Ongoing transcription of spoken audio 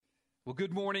Well,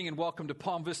 good morning and welcome to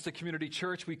Palm Vista Community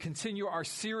Church. We continue our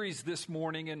series this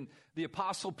morning in the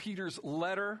Apostle Peter's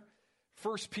letter,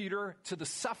 1 Peter, to the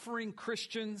suffering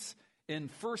Christians in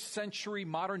first century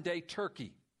modern day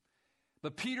Turkey.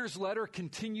 But Peter's letter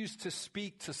continues to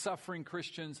speak to suffering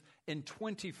Christians in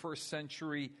 21st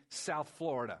century South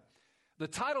Florida. The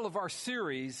title of our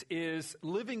series is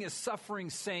Living as Suffering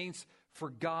Saints for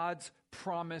God's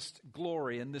Promised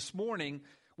Glory. And this morning,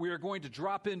 we are going to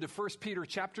drop into 1 Peter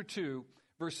chapter 2,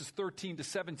 verses 13 to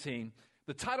 17.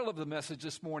 The title of the message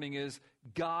this morning is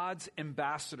God's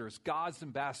Ambassadors. God's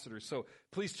Ambassadors. So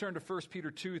please turn to 1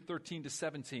 Peter 2, 13 to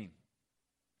 17.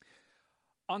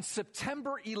 On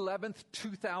September 11th,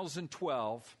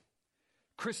 2012,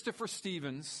 Christopher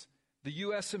Stevens, the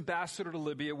U.S. ambassador to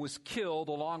Libya, was killed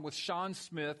along with Sean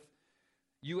Smith,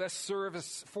 U.S.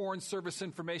 Foreign Service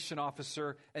Information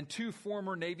Officer, and two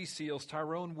former Navy SEALs,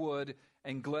 Tyrone Wood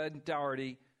and Glenn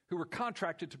Dougherty, who were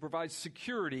contracted to provide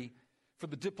security for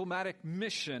the diplomatic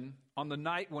mission on the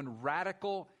night when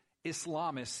radical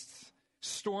Islamists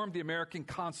stormed the American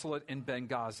consulate in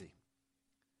Benghazi.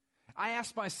 I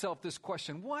asked myself this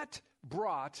question: what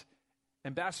brought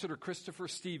Ambassador Christopher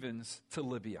Stevens to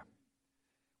Libya?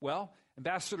 Well,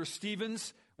 Ambassador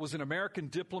Stevens was an American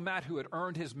diplomat who had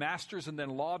earned his master's and then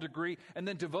law degree and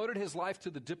then devoted his life to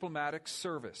the diplomatic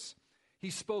service. He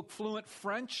spoke fluent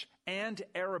French and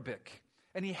Arabic,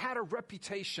 and he had a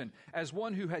reputation as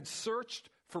one who had searched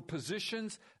for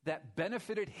positions that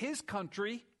benefited his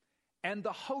country and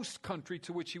the host country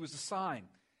to which he was assigned.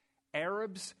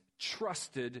 Arabs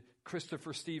trusted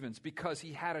Christopher Stevens because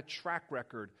he had a track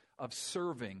record of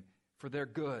serving for their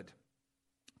good.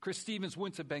 Chris Stevens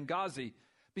went to Benghazi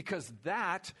because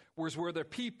that was where the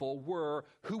people were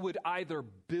who would either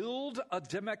build a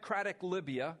democratic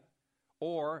Libya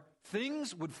or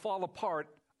things would fall apart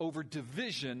over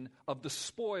division of the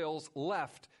spoils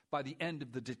left by the end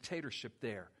of the dictatorship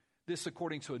there. This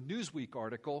according to a Newsweek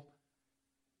article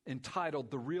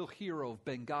entitled The Real Hero of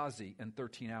Benghazi in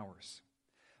 13 Hours.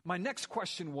 My next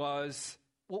question was,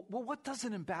 well, what does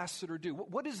an ambassador do?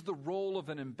 What is the role of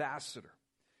an ambassador?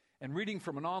 And reading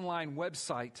from an online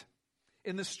website,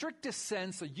 in the strictest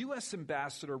sense, a U.S.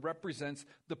 ambassador represents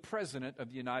the President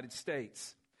of the United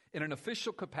States in an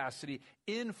official capacity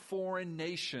in foreign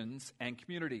nations and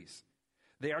communities.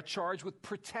 They are charged with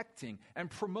protecting and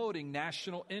promoting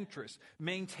national interests,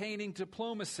 maintaining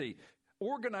diplomacy,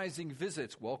 organizing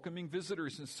visits, welcoming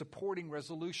visitors, and supporting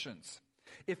resolutions.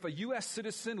 If a U.S.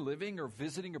 citizen living or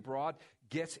visiting abroad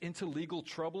gets into legal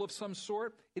trouble of some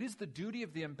sort, it is the duty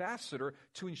of the ambassador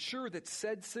to ensure that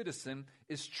said citizen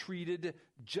is treated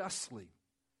justly.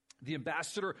 The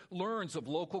ambassador learns of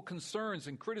local concerns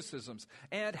and criticisms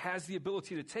and has the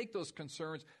ability to take those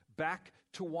concerns back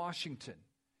to Washington.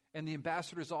 And the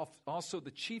ambassador is also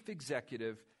the chief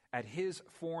executive at his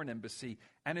foreign embassy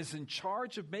and is in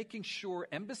charge of making sure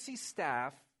embassy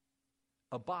staff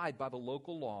abide by the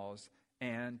local laws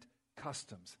and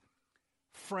customs.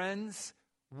 Friends,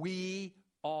 we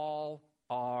all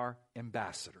are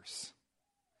ambassadors.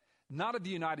 Not of the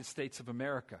United States of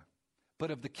America, but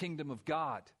of the kingdom of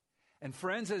God. And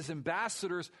friends, as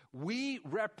ambassadors, we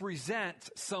represent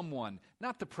someone,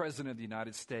 not the President of the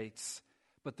United States,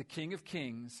 but the King of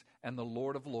Kings and the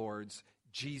Lord of Lords,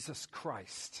 Jesus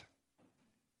Christ.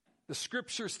 The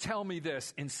scriptures tell me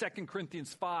this in 2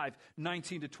 Corinthians 5,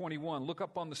 19 to 21. Look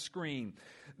up on the screen.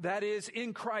 That is,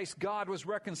 in Christ, God was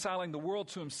reconciling the world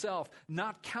to himself,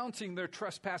 not counting their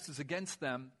trespasses against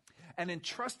them, and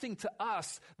entrusting to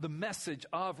us the message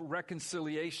of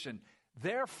reconciliation.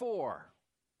 Therefore,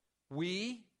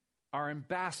 we are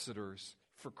ambassadors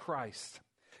for Christ.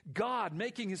 God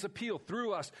making his appeal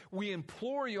through us, we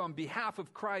implore you on behalf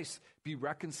of Christ, be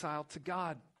reconciled to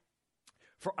God.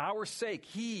 For our sake,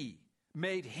 he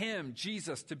made him,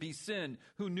 Jesus, to be sin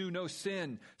who knew no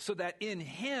sin, so that in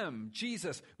him,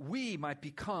 Jesus, we might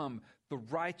become the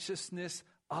righteousness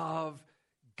of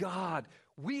God.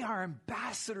 We are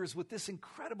ambassadors with this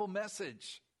incredible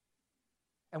message.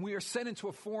 And we are sent into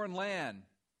a foreign land,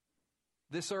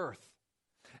 this earth.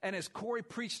 And as Corey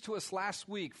preached to us last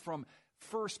week from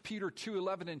 1 Peter 2,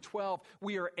 11 and 12,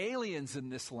 we are aliens in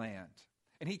this land.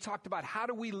 And he talked about how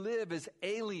do we live as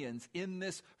aliens in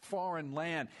this foreign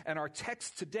land. And our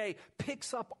text today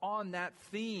picks up on that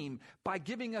theme by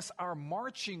giving us our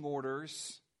marching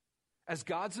orders as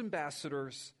God's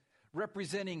ambassadors,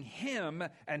 representing him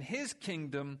and his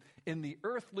kingdom in the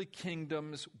earthly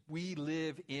kingdoms we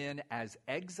live in as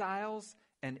exiles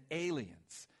and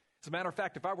aliens. As a matter of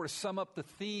fact, if I were to sum up the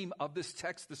theme of this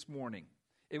text this morning,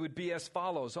 it would be as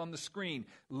follows on the screen: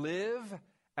 live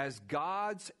as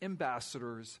God's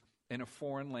ambassadors in a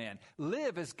foreign land.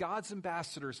 Live as God's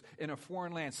ambassadors in a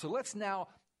foreign land. So let's now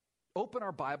open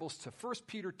our Bibles to 1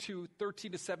 Peter 2,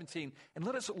 13 to 17, and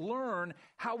let us learn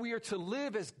how we are to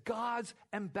live as God's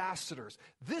ambassadors.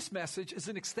 This message is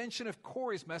an extension of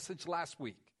Corey's message last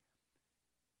week.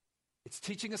 It's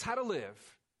teaching us how to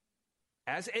live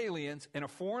as aliens in a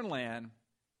foreign land,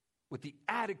 with the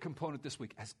added component this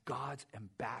week as God's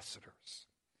ambassadors.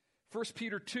 1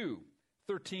 Peter 2,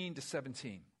 13 to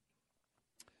 17.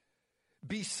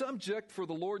 Be subject for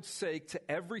the Lord's sake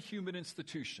to every human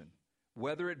institution,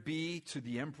 whether it be to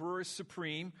the emperor as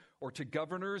supreme or to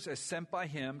governors as sent by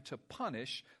him to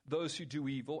punish those who do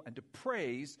evil and to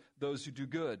praise those who do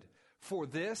good. For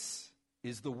this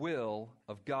is the will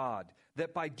of God,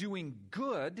 that by doing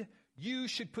good you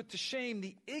should put to shame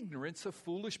the ignorance of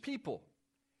foolish people.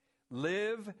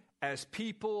 Live as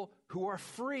people who are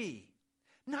free,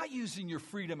 not using your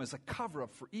freedom as a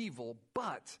cover-up for evil,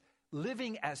 but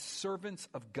living as servants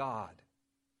of God.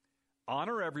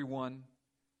 Honor everyone,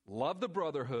 love the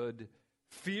brotherhood,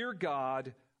 fear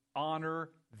God, honor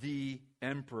the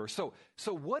emperor. So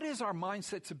what is our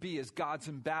mindset to be as God's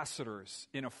ambassadors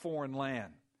in a foreign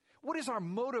land? What is our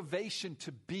motivation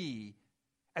to be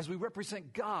as we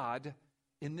represent God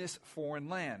in this foreign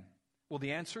land? Well,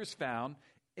 the answer is found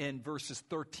in verses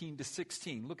 13 to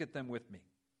 16. Look at them with me.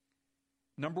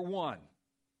 Number one,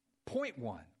 point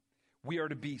one, we are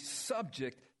to be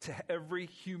subject to every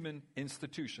human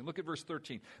institution. Look at verse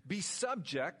 13. Be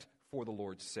subject, for the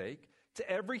Lord's sake, to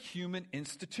every human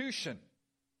institution.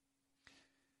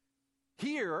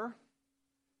 Here,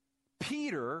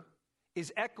 Peter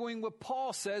is echoing what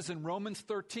Paul says in Romans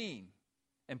 13.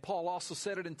 And Paul also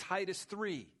said it in Titus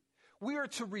 3. We are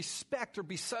to respect or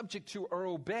be subject to or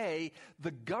obey the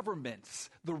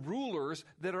governments, the rulers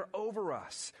that are over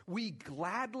us. We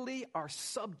gladly are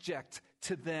subject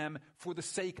to them for the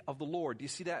sake of the Lord. Do you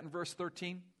see that in verse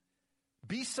 13?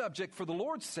 Be subject for the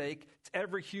Lord's sake to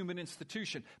every human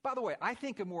institution. By the way, I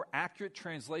think a more accurate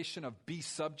translation of be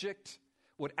subject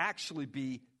would actually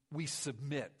be we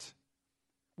submit.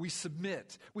 We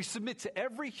submit. We submit to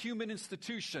every human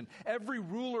institution, every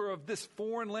ruler of this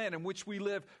foreign land in which we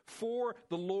live for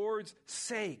the Lord's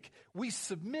sake. We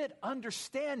submit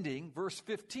understanding, verse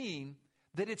 15,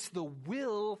 that it's the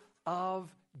will of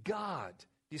God.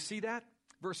 Do you see that?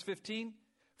 Verse 15,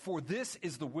 for this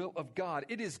is the will of God.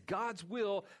 It is God's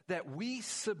will that we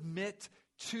submit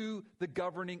to the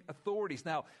governing authorities.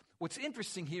 Now, what's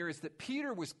interesting here is that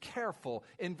Peter was careful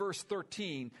in verse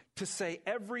 13 to say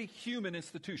every human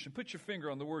institution. Put your finger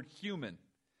on the word human.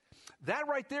 That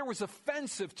right there was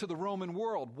offensive to the Roman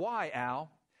world. Why,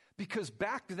 Al? Because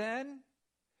back then,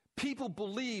 people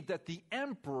believed that the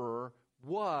emperor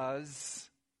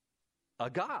was a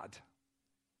god.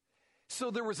 So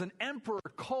there was an emperor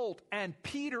cult, and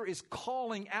Peter is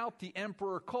calling out the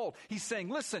emperor cult. He's saying,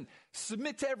 listen,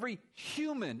 submit to every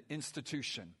human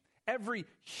institution, every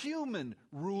human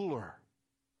ruler.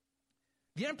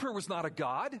 The emperor was not a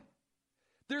god.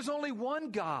 There's only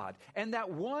one God, and that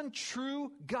one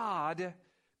true God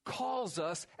calls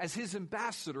us as his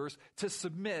ambassadors to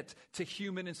submit to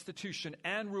human institution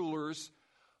and rulers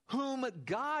whom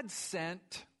God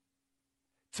sent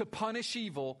to punish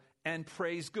evil and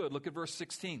praise good. Look at verse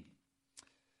 15.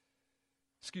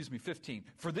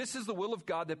 For this is the will of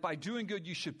God, that by doing good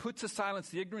you should put to silence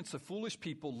the ignorance of foolish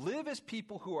people. Live as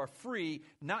people who are free,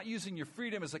 not using your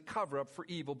freedom as a cover-up for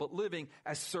evil, but living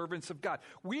as servants of God.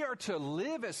 We are to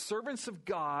live as servants of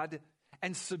God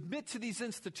and submit to these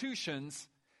institutions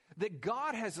that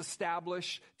God has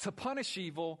established to punish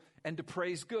evil and to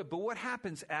praise good. But what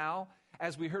happens, Al,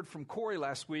 as we heard from Corey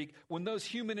last week, when those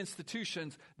human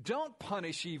institutions don't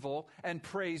punish evil and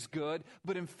praise good,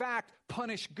 but in fact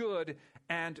punish good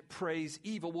and praise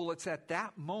evil? Well, it's at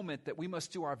that moment that we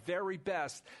must do our very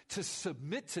best to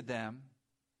submit to them,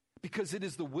 because it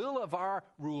is the will of our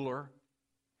ruler,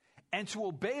 and to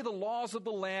obey the laws of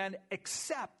the land,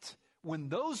 except when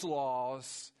those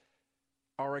laws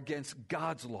are against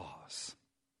God's laws.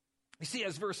 You see,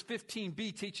 as verse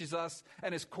 15b teaches us,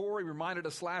 and as Corey reminded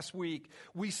us last week,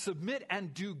 we submit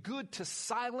and do good to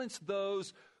silence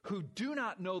those who do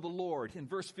not know the Lord. In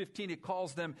verse 15, it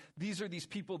calls them, these are these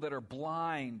people that are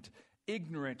blind,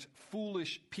 ignorant,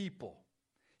 foolish people.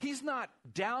 He's not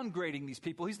downgrading these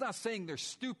people. He's not saying they're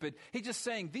stupid. He's just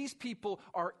saying these people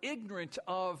are ignorant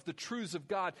of the truths of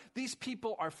God. These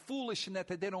people are foolish in that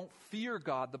they don't fear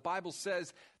God. The Bible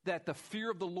says that the fear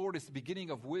of the Lord is the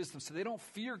beginning of wisdom. So they don't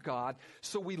fear God.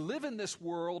 So we live in this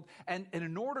world, and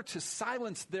in order to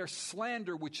silence their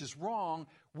slander, which is wrong,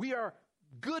 we are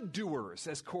good doers,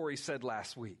 as Corey said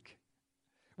last week.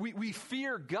 We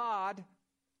fear God,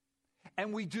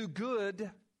 and we do good,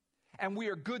 and we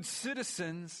are good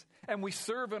citizens, and we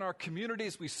serve in our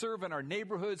communities, we serve in our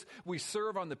neighborhoods, we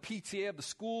serve on the PTA of the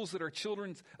schools that our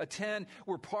children attend,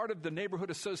 we're part of the neighborhood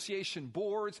association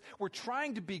boards, we're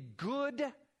trying to be good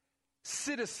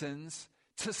citizens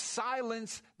to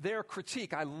silence their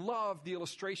critique. I love the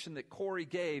illustration that Corey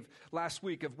gave last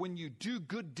week of when you do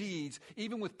good deeds,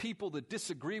 even with people that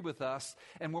disagree with us,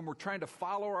 and when we're trying to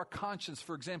follow our conscience,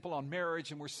 for example, on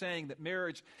marriage, and we're saying that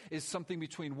marriage is something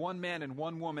between one man and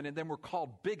one woman, and then we're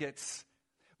called bigots.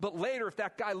 But later, if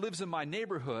that guy lives in my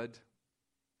neighborhood,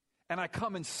 and I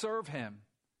come and serve him,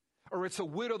 or it's a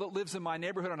widow that lives in my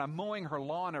neighborhood, and I'm mowing her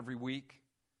lawn every week,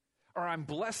 or I'm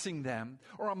blessing them,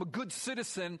 or I'm a good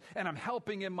citizen and I'm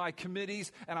helping in my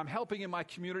committees and I'm helping in my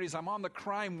communities, I'm on the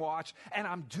crime watch, and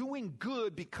I'm doing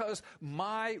good because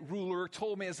my ruler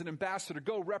told me as an ambassador,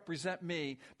 go represent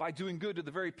me by doing good to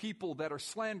the very people that are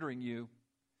slandering you.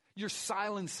 You're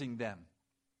silencing them.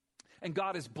 And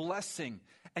God is blessing,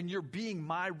 and you're being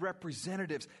my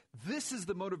representatives. This is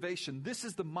the motivation. This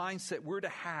is the mindset we're to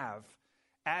have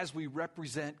as we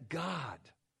represent God.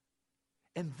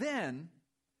 And then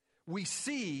we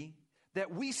see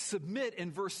that we submit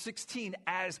in verse 16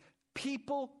 as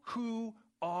people who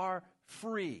are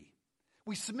free.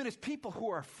 We submit as people who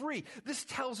are free. This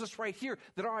tells us right here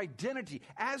that our identity,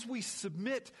 as we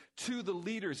submit to the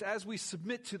leaders, as we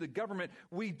submit to the government,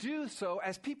 we do so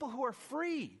as people who are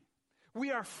free.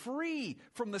 We are free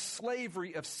from the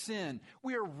slavery of sin.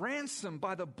 We are ransomed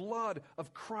by the blood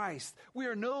of Christ. We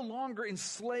are no longer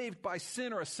enslaved by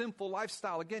sin or a sinful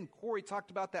lifestyle. Again, Corey talked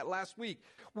about that last week.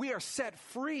 We are set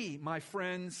free, my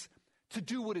friends, to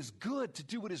do what is good, to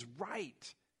do what is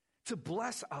right, to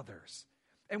bless others.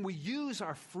 And we use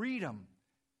our freedom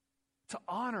to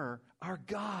honor our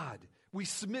God. We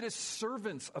submit as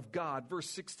servants of God. Verse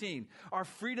 16, our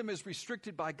freedom is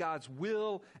restricted by God's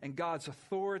will and God's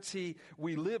authority.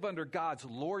 We live under God's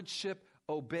lordship,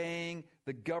 obeying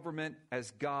the government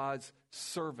as God's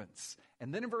servants.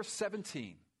 And then in verse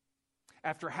 17,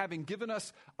 after having given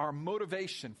us our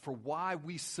motivation for why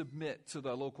we submit to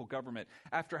the local government,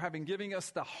 after having given us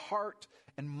the heart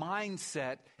and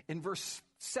mindset, in verse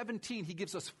 17, he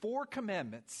gives us 4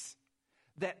 commandments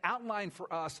that outline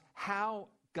for us how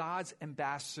God's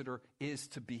ambassador is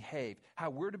to behave, how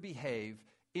we're to behave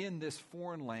in this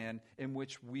foreign land in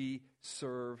which we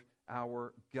serve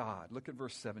our God. Look at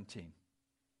verse 17.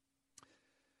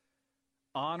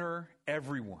 Honor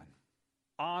everyone.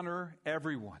 Honor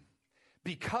everyone.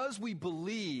 Because we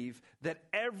believe that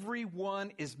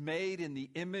everyone is made in the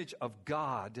image of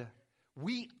God,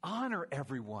 we honor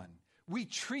everyone. We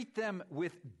treat them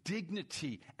with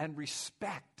dignity and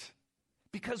respect.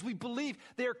 Because we believe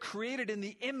they are created in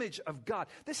the image of God.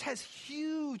 This has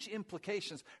huge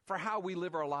implications for how we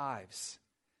live our lives.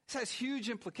 This has huge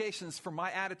implications for my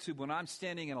attitude when I'm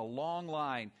standing in a long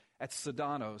line at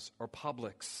Sedano's or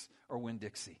Publix or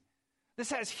Winn-Dixie.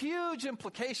 This has huge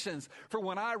implications for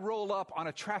when I roll up on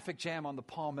a traffic jam on the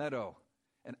Palmetto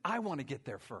and I want to get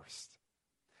there first.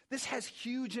 This has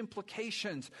huge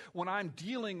implications when I'm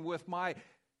dealing with my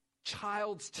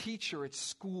child's teacher at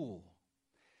school.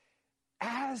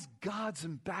 As God's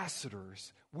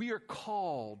ambassadors, we are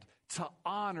called to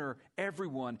honor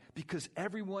everyone because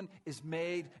everyone is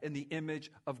made in the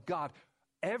image of God.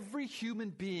 Every human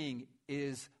being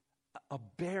is a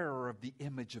bearer of the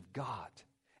image of God.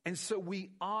 And so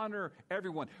we honor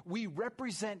everyone. We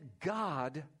represent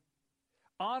God,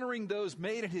 honoring those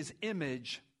made in his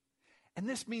image. And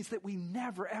this means that we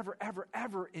never, ever, ever,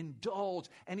 ever indulge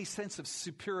any sense of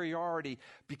superiority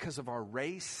because of our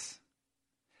race,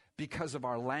 because of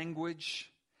our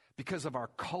language, because of our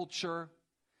culture,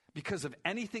 because of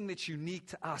anything that's unique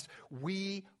to us.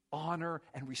 We honor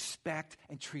and respect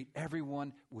and treat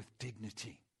everyone with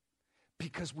dignity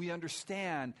because we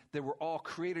understand that we're all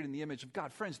created in the image of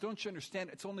God. Friends, don't you understand?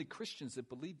 It's only Christians that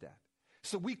believe that.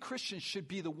 So we Christians should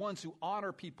be the ones who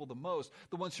honor people the most,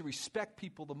 the ones who respect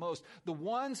people the most, the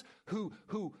ones who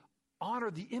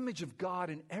honor the image of God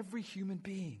in every human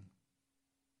being.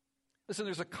 Listen,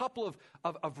 there's a couple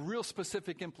of real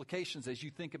specific implications as you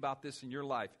think about this in your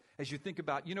life. As you think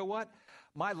about, you know what?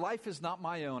 My life is not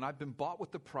my own. I've been bought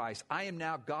with the price. I am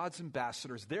now God's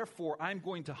ambassadors. Therefore, I'm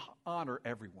going to honor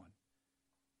everyone.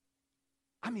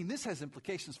 I mean, this has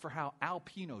implications for how Al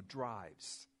Pino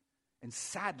drives. And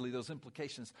sadly, those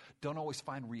implications don't always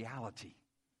find reality.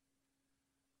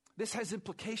 This has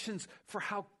implications for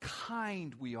how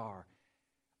kind we are.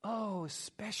 Oh,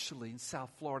 especially in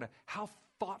South Florida, how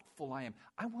thoughtful I am.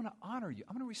 I want to honor you.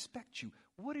 I'm going to respect you.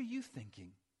 What are you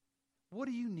thinking? What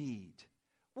do you need?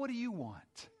 What do you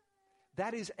want?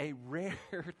 That is a rare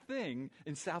thing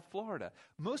in South Florida.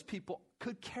 Most people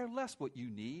could care less what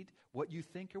you need, what you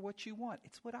think, or what you want.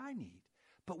 It's what I need.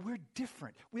 But we're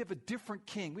different. We have a different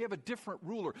king. We have a different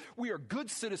ruler. We are good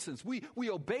citizens. We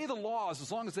obey the laws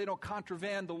as long as they don't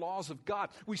contravene the laws of God.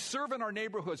 We serve in our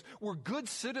neighborhoods. We're good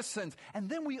citizens. And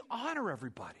then we honor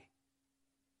everybody.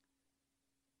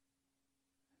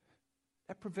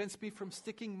 That prevents me from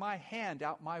sticking my hand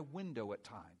out my window at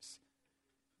times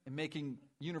and making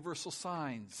universal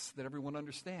signs that everyone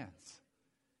understands.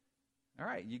 All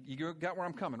right, you got where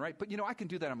I'm coming, right? But I can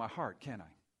do that in my heart, can't I?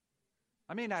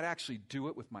 I may not actually do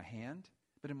it with my hand,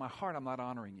 but in my heart, I'm not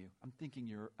honoring you. I'm thinking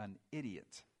you're an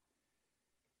idiot.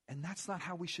 And that's not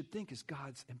how we should think as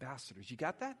God's ambassadors. You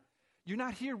got that? You're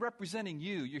not here representing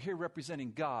you. You're here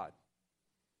representing God.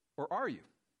 Or are you?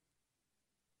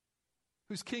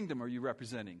 Whose kingdom are you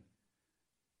representing?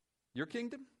 Your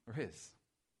kingdom or his?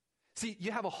 See,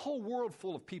 you have a whole world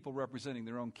full of people representing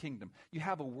their own kingdom. You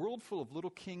have a world full of little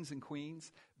kings and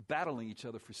queens battling each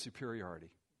other for superiority.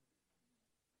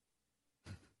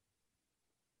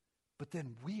 But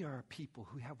then we are a people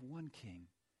who have one king.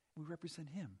 We represent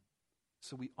him.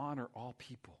 So we honor all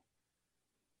people.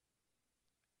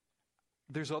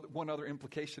 There's one other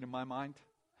implication in my mind.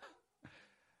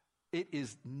 It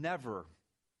is never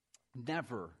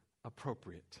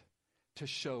appropriate to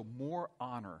show more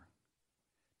honor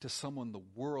to someone the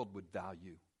world would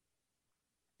value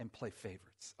and play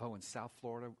favorites. Oh, in South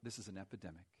Florida, this is an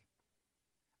epidemic.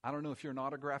 I don't know if you're an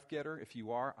autograph getter. If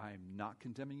you are, I am not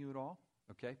condemning you at all.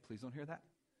 Okay, please don't hear that.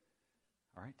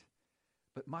 All right.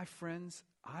 But my friends,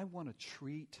 I want to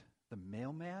treat the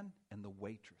mailman and the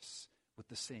waitress with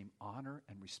the same honor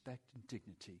and respect and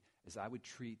dignity as I would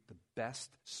treat the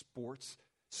best sports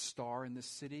star in this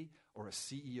city or a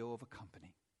CEO of a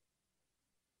company.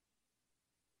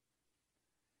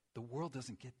 The world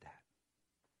doesn't get that.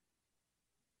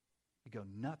 We go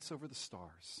nuts over the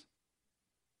stars,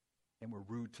 and we're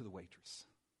rude to the waitress.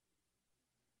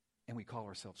 And we call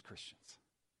ourselves Christians.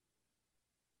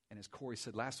 And as Corey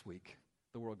said last week,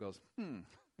 the world goes, You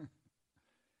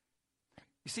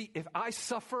see, if I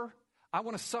suffer, I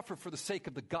want to suffer for the sake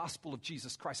of the gospel of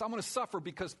Jesus Christ. I want to suffer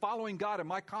because following God in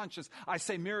my conscience, I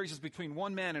say marriage is between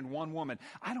one man and one woman.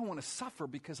 I don't want to suffer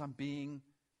because I'm being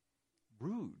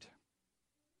rude.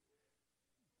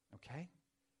 Okay?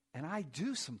 And I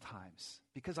do sometimes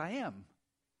because I am.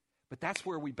 But that's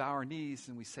where we bow our knees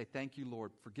and we say, thank you,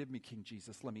 Lord. Forgive me, King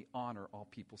Jesus. Let me honor all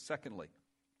people. Secondly,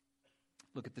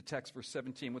 look at the text, verse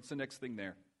 17. What's the next thing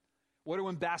there? What do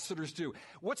ambassadors do?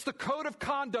 What's the code of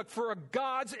conduct for a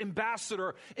God's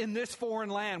ambassador in this foreign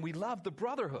land? We love the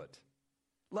brotherhood.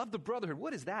 Love the brotherhood.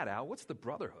 What is that, Al? What's the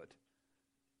brotherhood?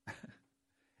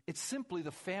 It's simply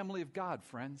the family of God,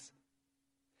 friends.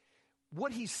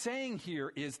 What he's saying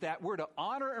here is that we're to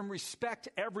honor and respect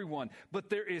everyone, but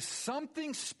there is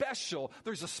something special.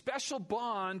 There's a special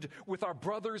bond with our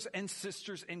brothers and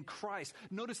sisters in Christ.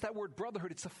 Notice that word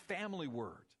brotherhood. It's a family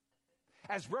word.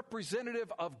 As representative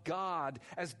of God,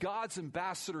 as God's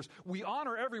ambassadors, we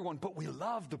honor everyone, but we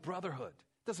love the brotherhood.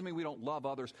 Doesn't mean we don't love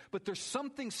others, but there's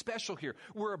something special here.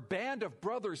 We're a band of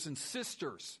brothers and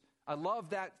sisters. I love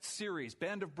that series,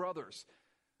 Band of Brothers.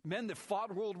 Men that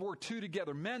fought World War II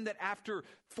together. Men that after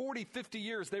 40, 50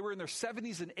 years, they were in their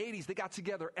 70s and 80s. They got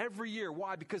together every year.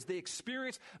 Why? Because they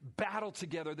experienced battle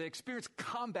together. They experienced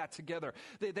combat together.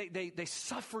 They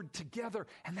suffered together.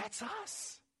 And that's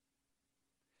us.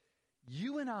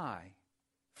 You and I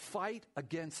fight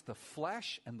against the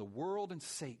flesh and the world and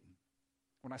Satan.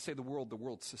 When I say the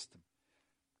world system.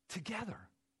 Together.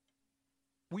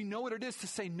 We know what it is to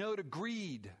say no to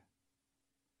greed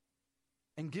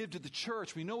and give to the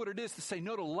church. We know what it is to say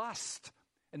no to lust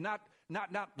and not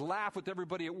laugh with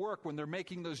everybody at work when they're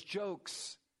making those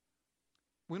jokes.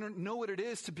 We don't know what it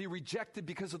is to be rejected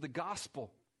because of the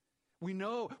gospel. We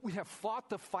know we have fought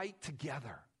the fight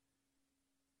together.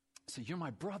 So you're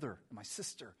my brother and my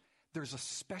sister. There's a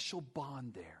special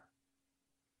bond there.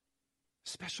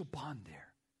 Special bond there.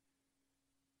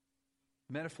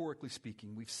 Metaphorically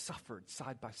speaking, we've suffered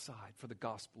side by side for the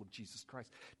gospel of Jesus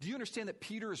Christ. Do you understand that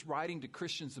Peter is writing to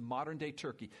Christians in modern-day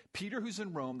Turkey? Peter, who's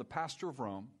in Rome, the pastor of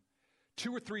Rome,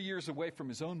 2 or 3 years away from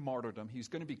his own martyrdom. He's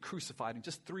going to be crucified in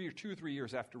just 2 or 3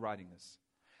 years after writing this.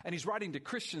 And he's writing to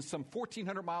Christians some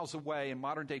 1,400 miles away in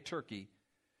modern-day Turkey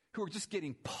who are just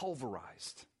getting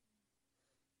pulverized.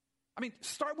 I mean,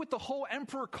 start with the whole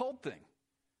emperor cult thing.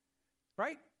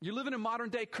 Right? You're living in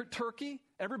modern-day Turkey.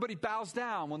 Everybody bows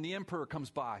down when the emperor comes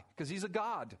by because he's a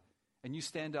god, and you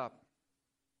stand up.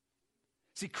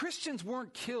 See, Christians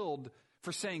weren't killed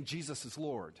for saying Jesus is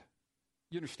Lord.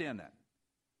 You understand that?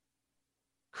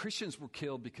 Christians were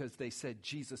killed because they said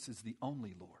Jesus is the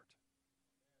only Lord.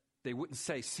 They wouldn't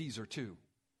say Caesar too.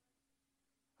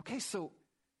 Okay, so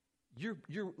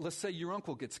let's say your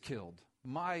uncle gets killed.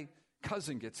 My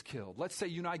cousin gets killed. Let's say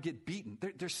you and I get beaten.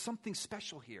 There's something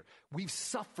special here. We've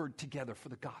suffered together for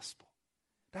the gospel.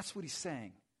 That's what he's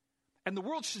saying. And the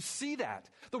world should see that.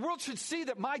 The world should see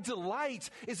that my delight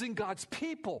is in God's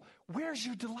people. Where's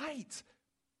your delight?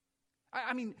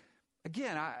 I mean,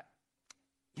 again,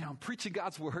 I'm preaching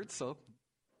God's word, so I'm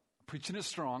preaching it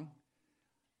strong.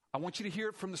 I want you to hear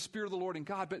it from the Spirit of the Lord and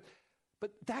God,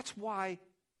 but that's why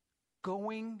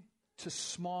going to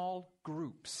small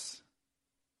groups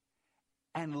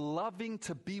and loving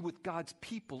to be with God's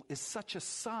people is such a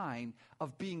sign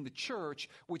of being the church,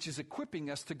 which is equipping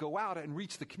us to go out and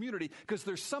reach the community, because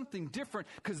there's something different,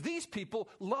 because these people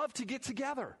love to get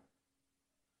together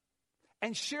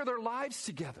and share their lives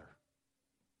together.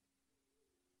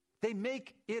 They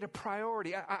make it a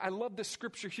priority. I love this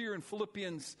scripture here in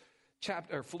Psalm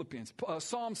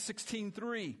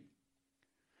 16:3.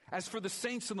 As for the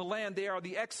saints in the land, they are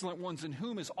the excellent ones in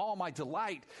whom is all my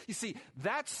delight. You see,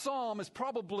 that psalm is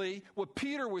probably what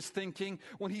Peter was thinking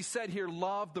when he said here,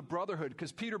 love the brotherhood.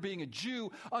 Because Peter, being a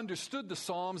Jew, understood the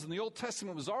Psalms, and the Old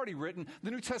Testament was already written.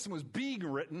 The New Testament was being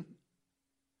written.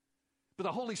 But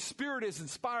the Holy Spirit is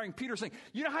inspiring Peter, saying,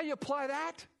 you know how you apply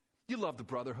that? You love the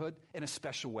brotherhood in a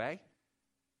special way.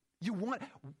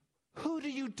 Who do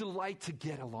you delight to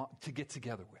get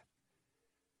together with?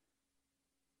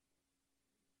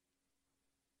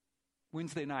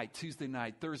 Wednesday night, Tuesday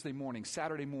night, Thursday morning,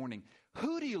 Saturday morning.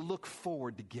 Who do you look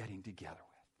forward to getting together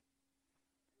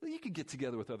with? Well, you can get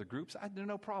together with other groups. There's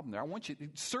no problem there. I want you to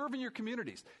serve in your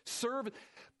communities. Serve.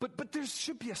 But there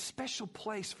should be a special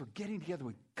place for getting together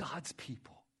with God's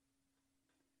people.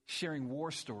 Sharing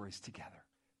war stories together.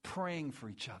 Praying for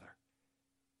each other.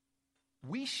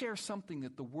 We share something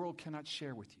that the world cannot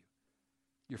share with you.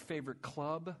 Your favorite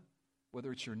club,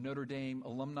 whether it's your Notre Dame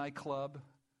alumni club,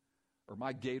 or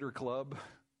my Gator Club,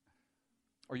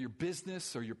 or your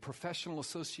business, or your professional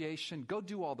association. Go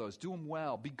do all those. Do them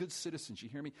well. Be good citizens, you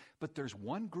hear me? But there's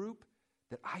one group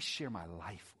that I share my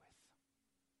life with.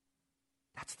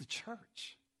 That's the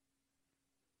church.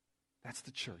 That's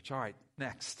the church. All right,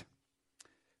 next.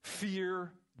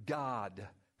 Fear God.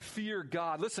 Fear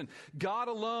God. Listen, God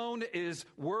alone is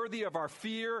worthy of our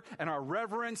fear and our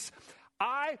reverence.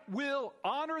 I will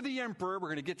honor the emperor. We're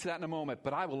going to get to that in a moment,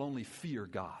 but I will only fear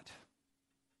God.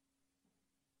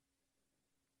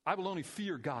 I will only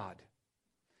fear God.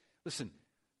 Listen,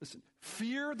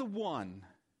 fear the one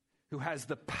who has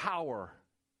the power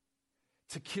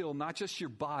to kill not just your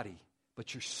body,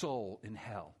 but your soul in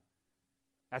hell.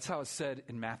 That's how it's said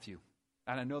in Matthew.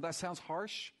 And I know that sounds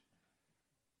harsh,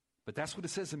 but that's what it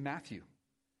says in Matthew.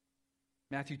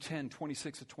 Matthew 10,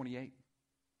 26 to 28.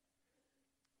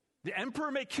 The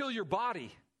emperor may kill your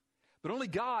body, but only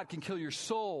God can kill your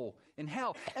soul in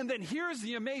hell. And then here's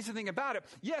the amazing thing about it.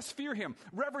 Yes, fear him,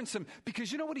 reverence him,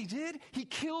 because you know what he did? He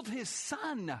killed his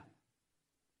son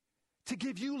to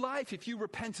give you life if you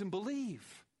repent and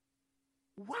believe.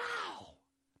 Wow,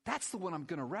 that's the one I'm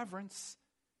going to reverence.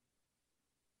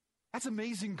 That's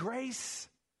amazing grace.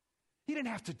 He didn't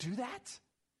have to do that,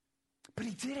 but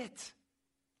he did it.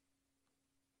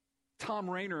 Tom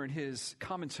Rainer, in his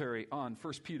commentary on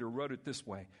 1 Peter, wrote it this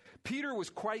way. Peter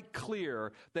was quite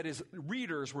clear that his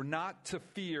readers were not to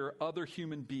fear other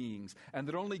human beings and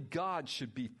that only God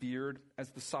should be feared as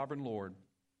the sovereign Lord.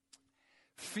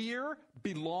 Fear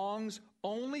belongs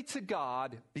only to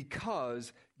God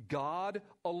because God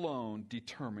alone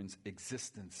determines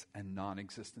existence and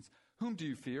non-existence. Whom do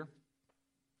you fear?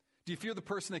 Do you fear the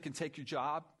person that can take your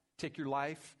job, take your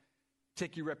life,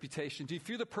 take your reputation? Do you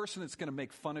fear the person that's going to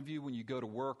make fun of you when you go to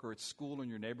work or at school or in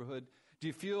your neighborhood? Do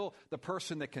you feel the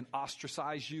person that can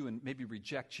ostracize you and maybe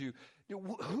reject you?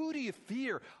 Who do you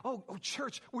fear? Oh,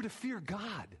 church, we're to fear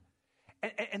God.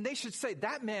 And they should say,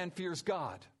 that man fears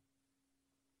God.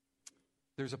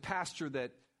 There's a pastor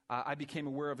that I became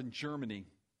aware of in Germany.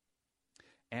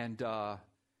 And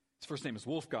his first name is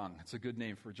Wolfgang. It's a good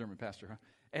name for a German pastor, huh?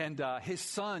 And his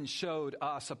son showed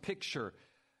us a picture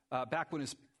back when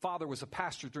his father was a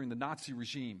pastor during the Nazi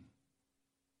regime.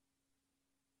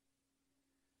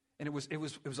 And it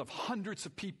was of hundreds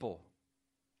of people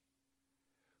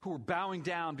who were bowing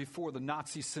down before the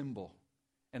Nazi symbol.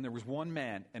 And there was one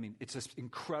man, I mean, it's this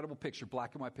incredible picture,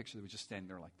 black and white picture, that was just standing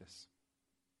there like this.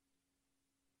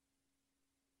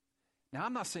 Now,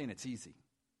 I'm not saying it's easy.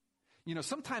 You know,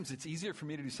 sometimes it's easier for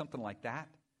me to do something like that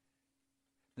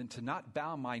than to not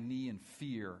bow my knee in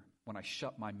fear when I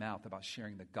shut my mouth about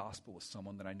sharing the gospel with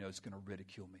someone that I know is going to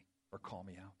ridicule me or call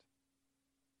me out.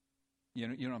 You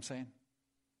know what I'm saying?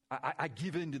 I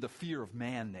give in to the fear of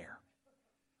man there.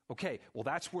 Okay, well,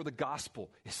 that's where the gospel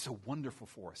is so wonderful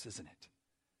for us, isn't it?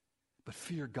 But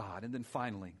fear God. And then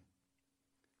finally,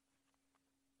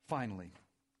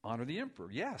 honor the emperor.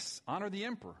 Yes, honor the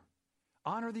emperor.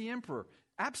 Honor the emperor.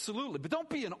 Absolutely. But don't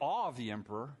be in awe of the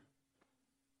emperor.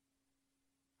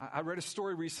 I read a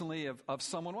story recently of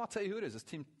someone, well, I'll tell you who it is. It's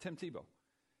Tim Tebow.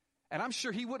 And I'm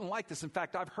sure he wouldn't like this. In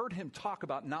fact, I've heard him talk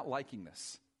about not liking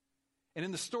this. And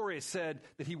in the story, it said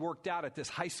that he worked out at this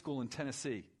high school in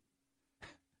Tennessee.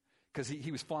 Because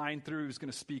he was flying through, he was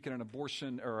going to speak at an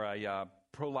abortion or a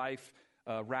pro-life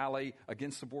rally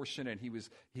against abortion, and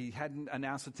he hadn't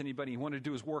announced it to anybody. He wanted to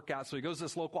do his workout, so he goes to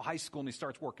this local high school and he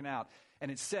starts working out.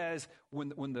 And it says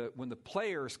when the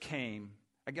players came,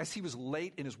 I guess he was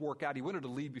late in his workout. He wanted to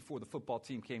leave before the football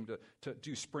team came to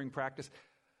do spring practice,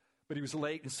 but he was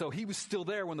late, and so he was still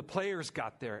there when the players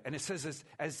got there. And it says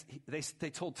as they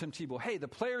told Tim Tebow, hey, the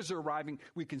players are arriving.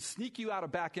 We can sneak you out a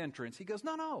back entrance. He goes,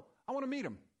 no, I want to meet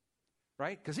him,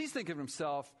 right? Because he's thinking of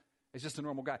himself as just a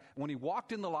normal guy. When he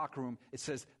walked in the locker room, it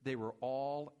says they were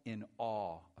all in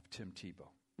awe of Tim Tebow.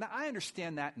 Now, I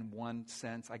understand that in one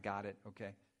sense. I got it,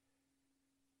 okay?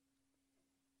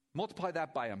 Multiply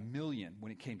that by 1,000,000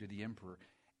 when it came to the emperor.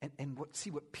 And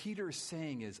what Peter is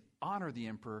saying is honor the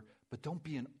emperor, but don't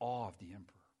be in awe of the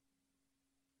emperor.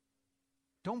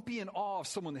 Don't be in awe of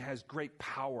someone that has great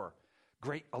power,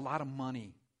 a lot of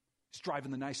money, is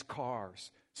driving the nice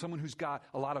cars, someone who's got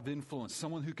a lot of influence,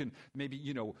 someone who can maybe,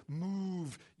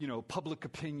 move, public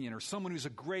opinion, or someone who's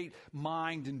a great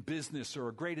mind in business or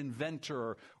a great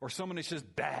inventor or someone that's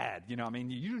just bad. You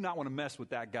do not want to mess with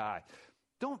that guy.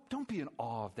 Don't be in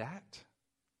awe of that.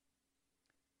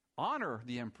 Honor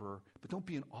the emperor, but don't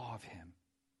be in awe of him.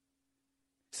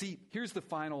 See, here's the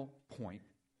final point.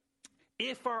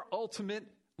 If our ultimate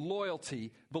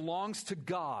loyalty belongs to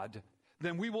God,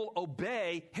 then we will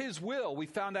obey his will. We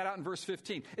found that out in verse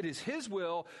 15. It is his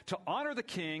will to honor the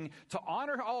king, to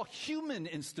honor all human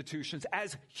institutions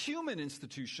as human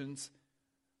institutions,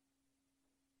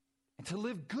 and to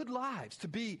live good lives, to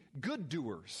be good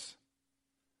doers.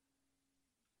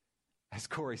 As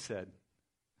Corey said.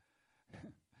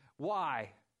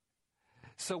 Why?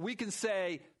 So we can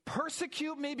say,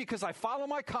 persecute me because I follow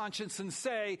my conscience and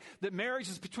say that marriage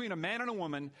is between a man and a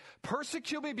woman.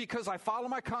 Persecute me because I follow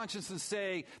my conscience and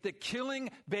say that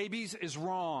killing babies is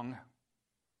wrong.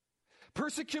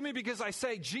 Persecute me because I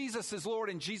say Jesus is Lord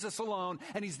and Jesus alone,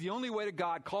 and he's the only way to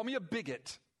God. Call me a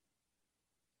bigot.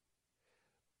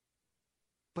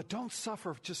 But don't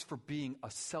suffer just for being a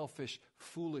selfish,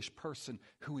 foolish person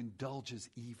who indulges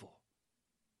evil.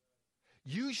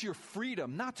 Use your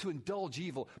freedom not to indulge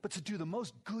evil, but to do the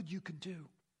most good you can do,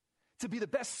 to be the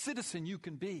best citizen you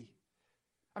can be.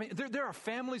 I mean, there are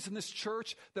families in this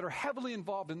church that are heavily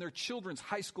involved in their children's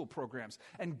high school programs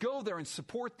and go there and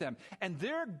support them. And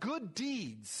their good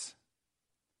deeds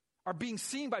are being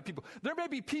seen by people. There may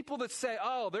be people that say,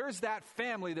 oh, there's that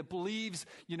family that believes,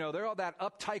 they're all that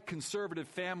uptight conservative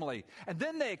family. And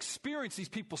then they experience these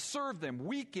people serve them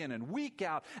week in and week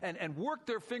out and work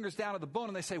their fingers down to the bone.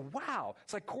 And they say, wow.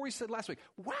 It's like Corey said last week,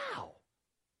 wow,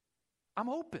 I'm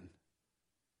open.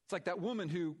 It's like that woman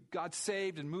who God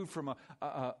saved and moved from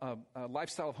a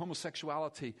lifestyle of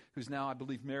homosexuality, who's now, I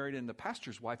believe, married and the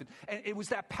pastor's wife. And it was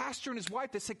that pastor and his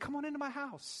wife that said, come on into my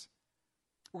house.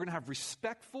 We're going to have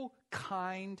respectful,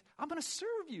 kind, I'm going to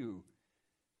serve you.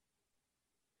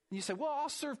 And you say, well, I'll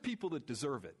serve people that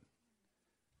deserve it.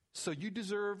 So you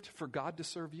deserved for God to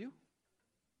serve you?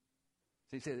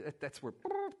 So you say, that's where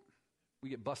we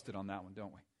get busted on that one,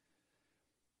 don't we?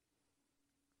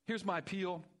 Here's my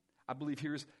appeal. I believe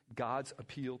here's God's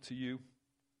appeal to you.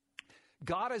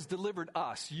 God has delivered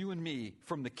us, you and me,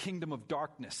 from the kingdom of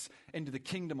darkness into the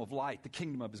kingdom of light, the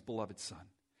kingdom of his beloved Son.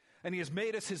 And he has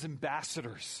made us his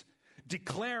ambassadors,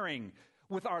 declaring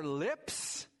with our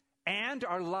lips and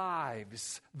our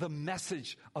lives the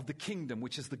message of the kingdom,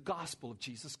 which is the gospel of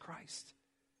Jesus Christ.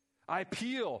 I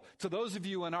appeal to those of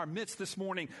you in our midst this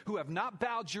morning who have not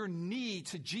bowed your knee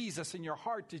to Jesus and your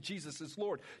heart to Jesus as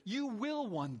Lord. You will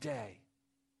one day.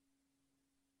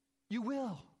 You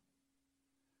will.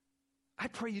 I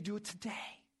pray you do it today.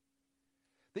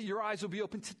 That your eyes will be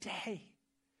open today.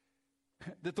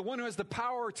 That the one who has the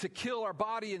power to kill our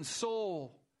body and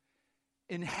soul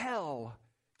in hell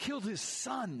killed his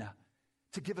Son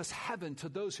to give us heaven to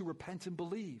those who repent and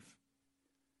believe.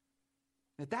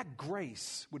 That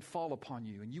grace would fall upon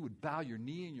you and you would bow your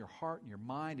knee and your heart and your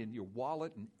mind and your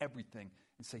wallet and everything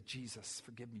and say, Jesus,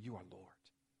 forgive me, you are Lord.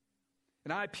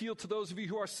 And I appeal to those of you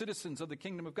who are citizens of the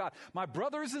kingdom of God, my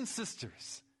brothers and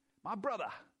sisters, my brother,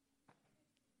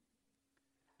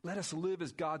 let us live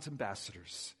as God's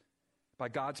ambassadors by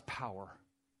God's power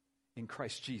in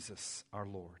Christ Jesus our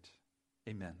Lord.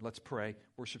 Amen. Let's pray.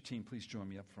 Worship team, please join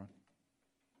me up front.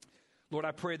 Lord,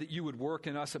 I pray that you would work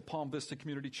in us at Palm Vista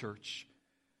Community Church.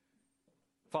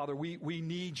 Father, we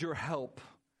need your help.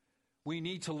 We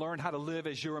need to learn how to live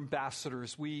as your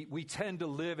ambassadors. We tend to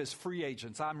live as free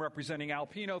agents. I'm representing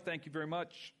Alpino. Thank you very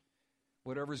much.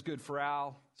 Whatever's good for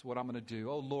Al is what I'm going to do.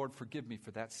 Oh, Lord, forgive me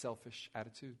for that selfish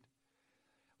attitude.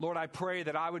 Lord, I pray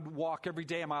that I would walk every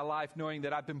day of my life knowing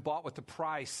that I've been bought with a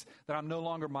price, that I'm no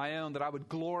longer my own, that I would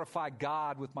glorify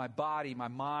God with my body, my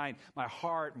mind, my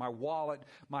heart, my wallet,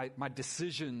 my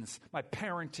decisions, my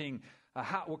parenting,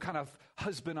 what kind of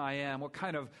husband I am, what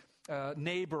kind of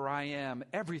neighbor I am,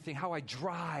 everything, how I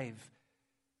drive,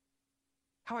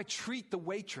 how I treat the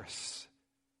waitress,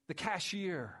 the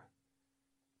cashier,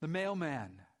 the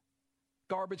mailman,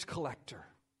 garbage collector,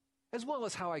 as well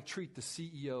as how I treat the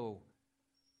CEO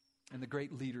and the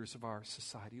great leaders of our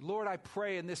society. Lord, I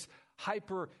pray in this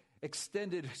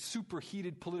hyper-extended,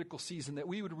 superheated political season that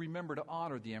we would remember to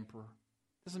honor the emperor.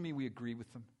 Doesn't mean we agree with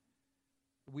them.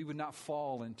 We would not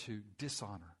fall into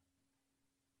dishonor.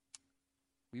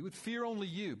 We would fear only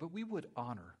you, but we would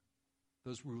honor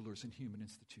those rulers and human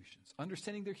institutions,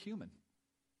 understanding they're human.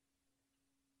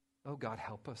 Oh, God,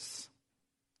 help us.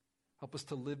 Help us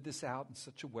to live this out in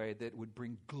such a way that it would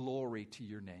bring glory to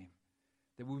your name,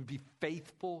 that we would be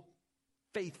faithful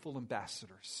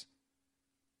ambassadors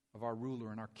of our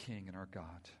ruler and our King and our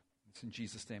God. It's in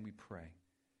Jesus' name we pray.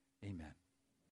 Amen.